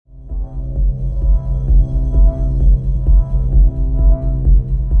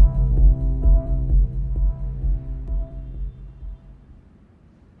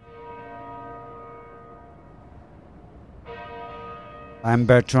I'm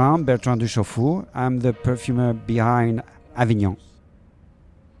Bertrand Duchaufour. I'm the perfumer behind Avignon.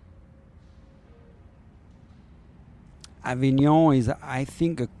 Avignon is, I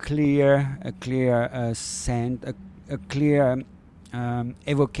think, a clear scent, a clear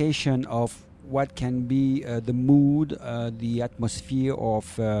evocation of what can be the mood, the atmosphere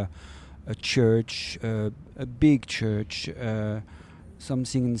of a church, a big church,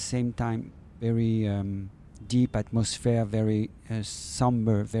 something in the same time very deep atmosphere, very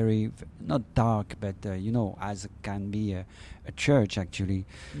somber, very not dark, but as can be a church actually.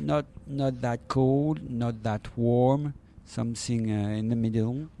 Not that cold, not that warm. Something in the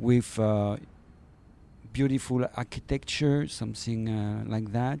middle with beautiful architecture, something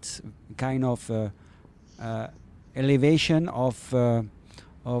like that. Kind of elevation of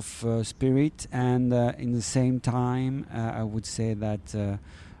spirit, and in the same time, I would say that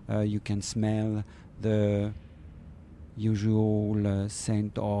you can smell the usual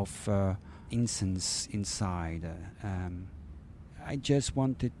scent of incense inside. I just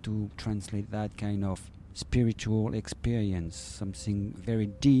wanted to translate that kind of spiritual experience, something very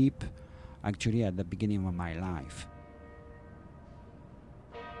deep, actually at the beginning of my life.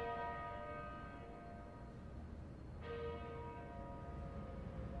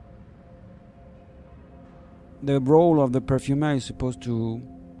 The role of the perfumer is supposed to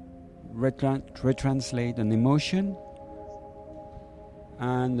retranslate an emotion,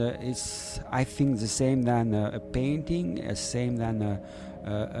 and it's, I think, the same than a painting, the same than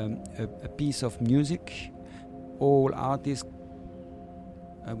a piece of music. All artists,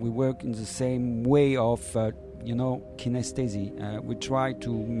 we work in the same way of kinesthesia. We try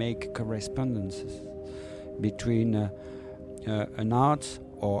to make correspondences between an art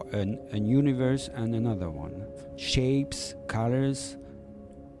or a universe and another one. Shapes, colors,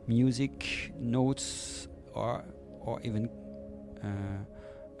 music, notes, or even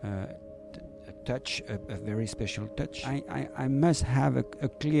a touch, a very special touch. I must have a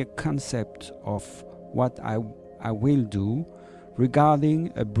clear concept of what I will do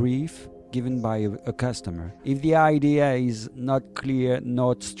regarding a brief given by a customer. If the idea is not clear,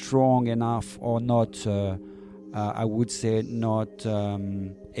 not strong enough, or not, I would say, not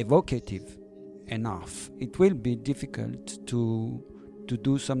evocative enough, it will be difficult to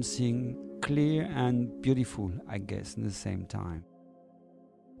do something clear and beautiful, I guess, at the same time.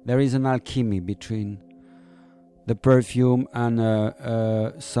 There is an alchemy between the perfume and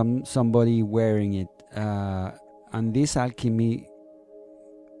somebody wearing it, and this alchemy,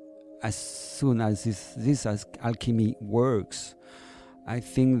 as soon as this alchemy works, I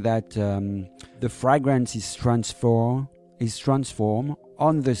think that the fragrance is transformed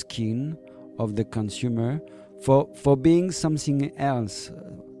on the skin of the consumer for being something else.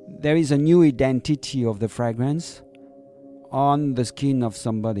 There is a new identity of the fragrance on the skin of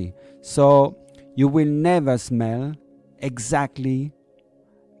somebody. So you will never smell exactly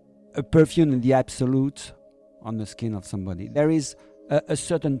a perfume in the absolute on the skin of somebody. There is a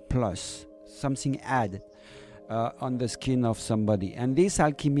certain plus, something added on the skin of somebody. And this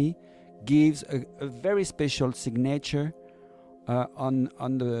alchemy gives a very special signature on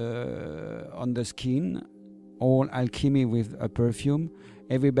the skin. All alchemy with a perfume.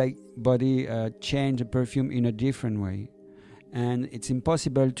 Everybody change a perfume in a different way. And it's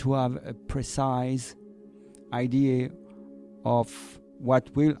impossible to have a precise idea of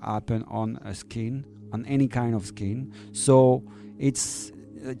what will happen on a skin, on any kind of skin. So it's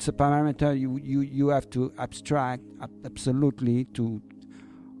a parameter you have to abstract absolutely to,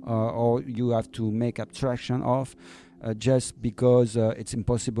 or you have to make abstraction of, just because it's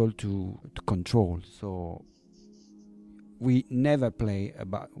impossible to control. So we never play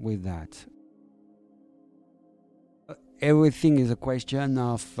with that. Everything is a question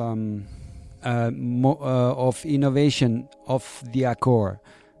of innovation of the accord.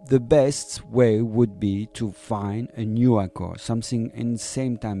 The best way would be to find a new accord, something in the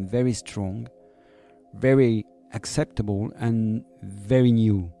same time very strong, very acceptable, and very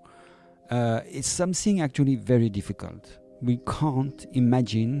new. It's something actually very difficult. We can't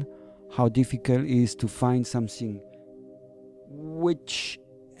imagine how difficult it is to find something which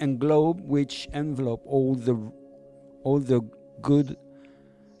envelope all the good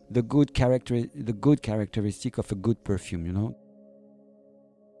characteristic of a good perfume.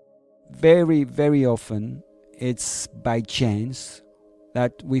 Very, very often it's by chance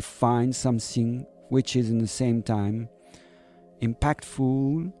that we find something which is in the same time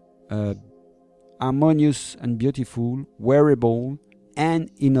impactful, harmonious and beautiful, wearable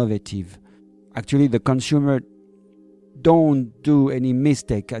and innovative. Actually, the consumer don't do any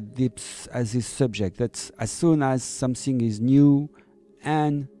mistake at this subject. That's as soon as something is new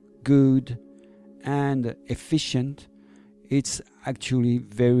and good and efficient, it's actually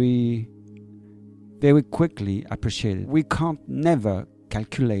very, very quickly appreciated. We can't never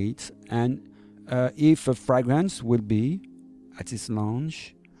calculate, and if a fragrance will be at its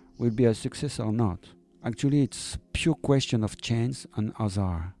launch will be a success or not. Actually, it's pure question of chance and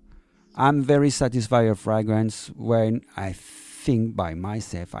hazard. I'm very satisfied with fragrance when I think by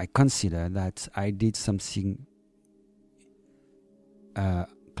myself, I consider that I did something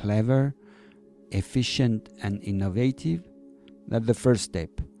clever, efficient and innovative. That's the first step.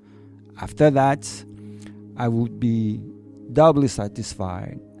 After that, I would be doubly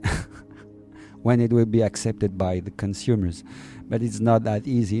satisfied when it will be accepted by the consumers. But it's not that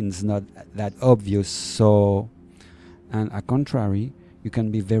easy, it's not that obvious. So, and on contrary, you can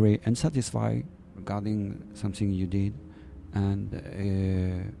be very unsatisfied regarding something you did,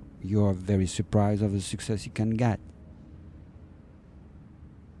 and you are very surprised of the success you can get.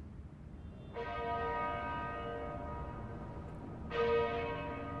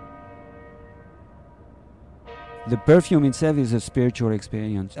 The perfume itself is a spiritual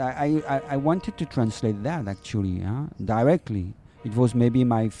experience. I wanted to translate that actually, directly. It was maybe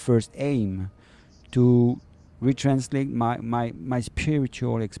my first aim to retranslate my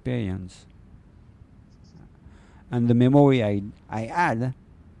spiritual experience. And the memory I had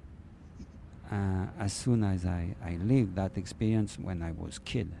as soon as I lived that experience when I was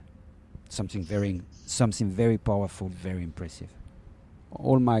kid. Something very powerful, very impressive.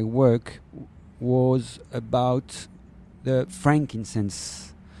 All my work was about the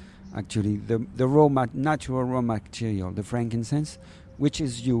frankincense, actually, the natural raw material, the frankincense, which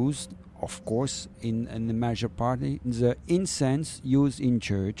is used, of course, in the major part. The incense used in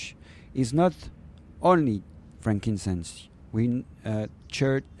church is not only frankincense. The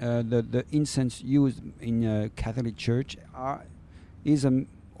incense used in Catholic Church is a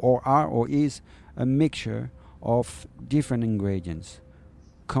mixture of different ingredients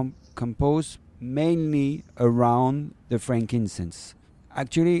composed mainly around the frankincense.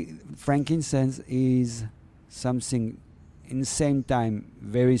 Actually, frankincense is something in the same time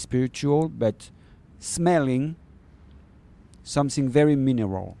very spiritual, but smelling something very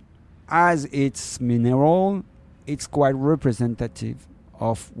mineral. As it's mineral, it's quite representative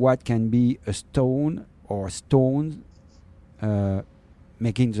of what can be a stone or stones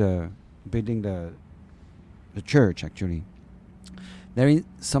building the church, actually. There is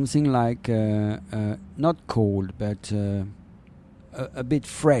something like not cold, but a bit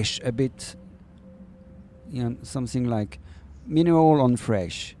fresh, a bit, something like mineral on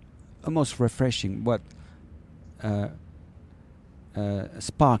fresh, almost refreshing, but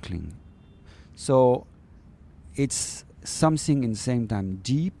sparkling. So it's something in the same time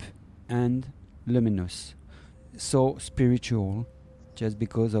deep and luminous, so spiritual, just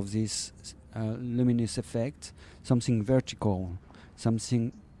because of this luminous effect, something vertical,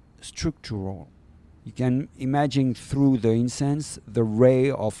 something structural. You can imagine through the incense the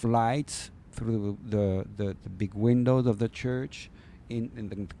ray of light through the big windows of the church in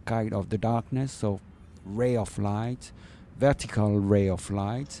the kind of the darkness. So ray of light, vertical ray of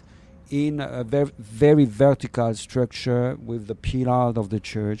light in a very vertical structure with the pillars of the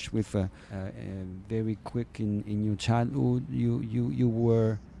church. With very quick in your childhood, you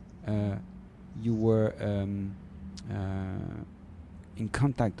were in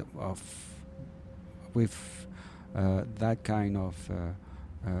contact with that kind of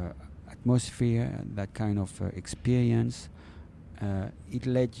atmosphere, that kind of experience. It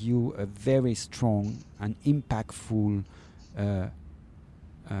led you a very strong and impactful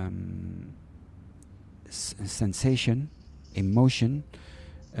sensation, emotion,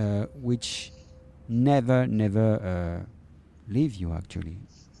 which never leave you. Actually,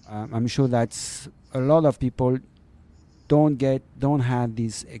 I'm sure that a lot of people don't have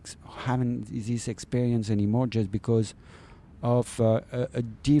this experience anymore, just because of a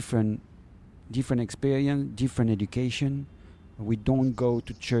different experience, different education. We don't go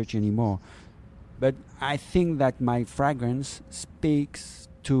to church anymore. But I think that my fragrance speaks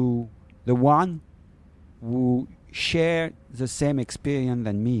to the one who shared the same experience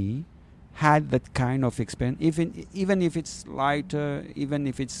than me, had that kind of experience, even if it's lighter, even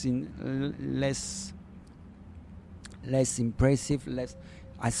if it's less impressive,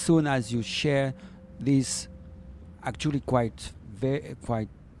 as soon as you share this actually quite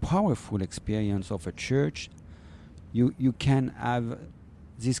powerful experience of a church, you can have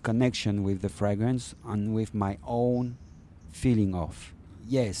this connection with the fragrance and with my own feeling of.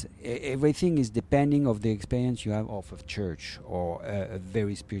 Yes, everything is depending of the experience you have of a church or a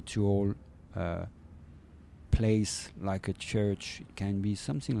very spiritual place like a church. It can be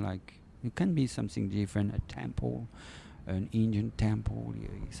something different, a temple, an Indian temple,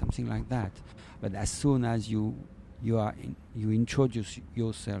 something like that. But as soon as you introduce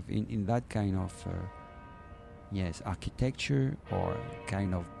yourself in that kind of architecture or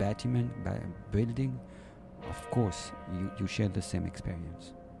kind of building, of course you share the same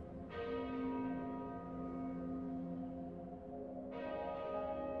experience.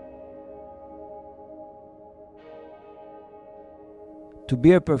 To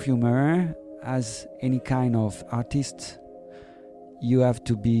be a perfumer, as any kind of artist, you have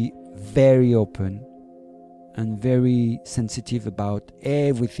to be very open and very sensitive about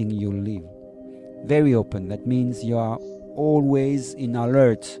everything you live. Very open. That means you are always in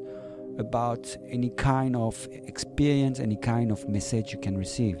alert about any kind of experience, any kind of message you can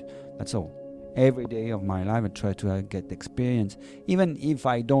receive. That's all. Every day of my life I try to get experience. Even if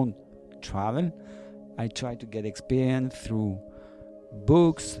I don't travel, I try to get experience through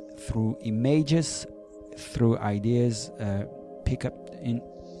books, through images, through ideas pick up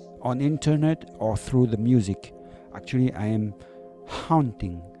on internet or through the music. Actually, I am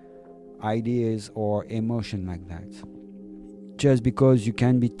hunting ideas or emotion like that. Just because you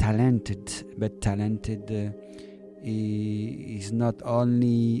can be talented, but talented is not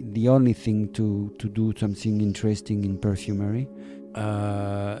only the only thing to do something interesting in perfumery.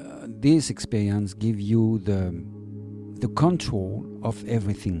 This experience gives you the control of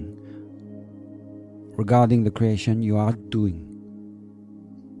everything regarding the creation you are doing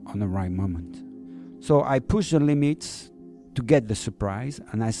on the right moment. So I push the limits to get the surprise,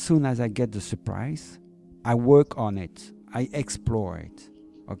 and as soon as I get the surprise, I work on it, I explore it,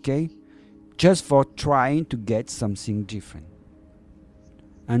 okay? Just for trying to get something different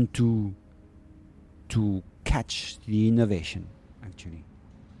and to catch the innovation, actually.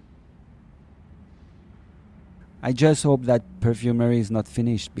 I just hope that perfumery is not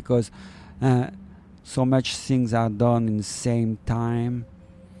finished, because so much things are done in the same time.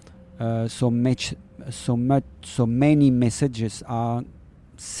 So many messages are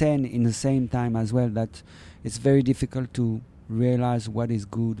sent in the same time as well, that it's very difficult to realize what is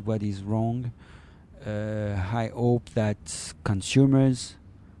good, what is wrong. I hope that consumers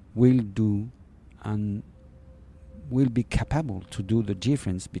will do and will be capable to do the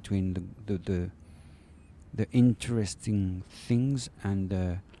difference between the interesting things and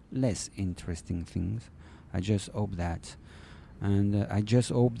the less interesting things. I just hope that. And I just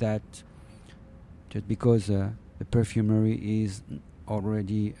hope that just because the perfumery is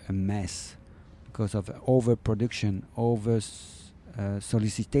already a mess because of overproduction,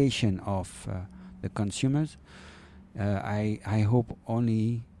 solicitation of the consumers, I hope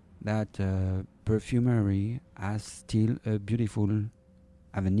only that perfumery has still a beautiful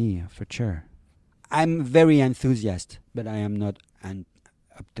avenir, for sure. I'm very enthusiastic, but I am not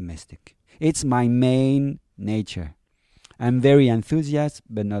optimistic. It's my main nature. I'm very enthusiastic,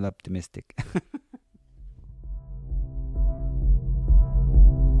 but not optimistic.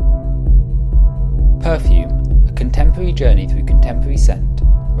 Perfume, a contemporary journey through contemporary scent,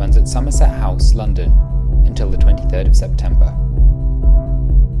 runs at Somerset House, London, until the 23rd of September.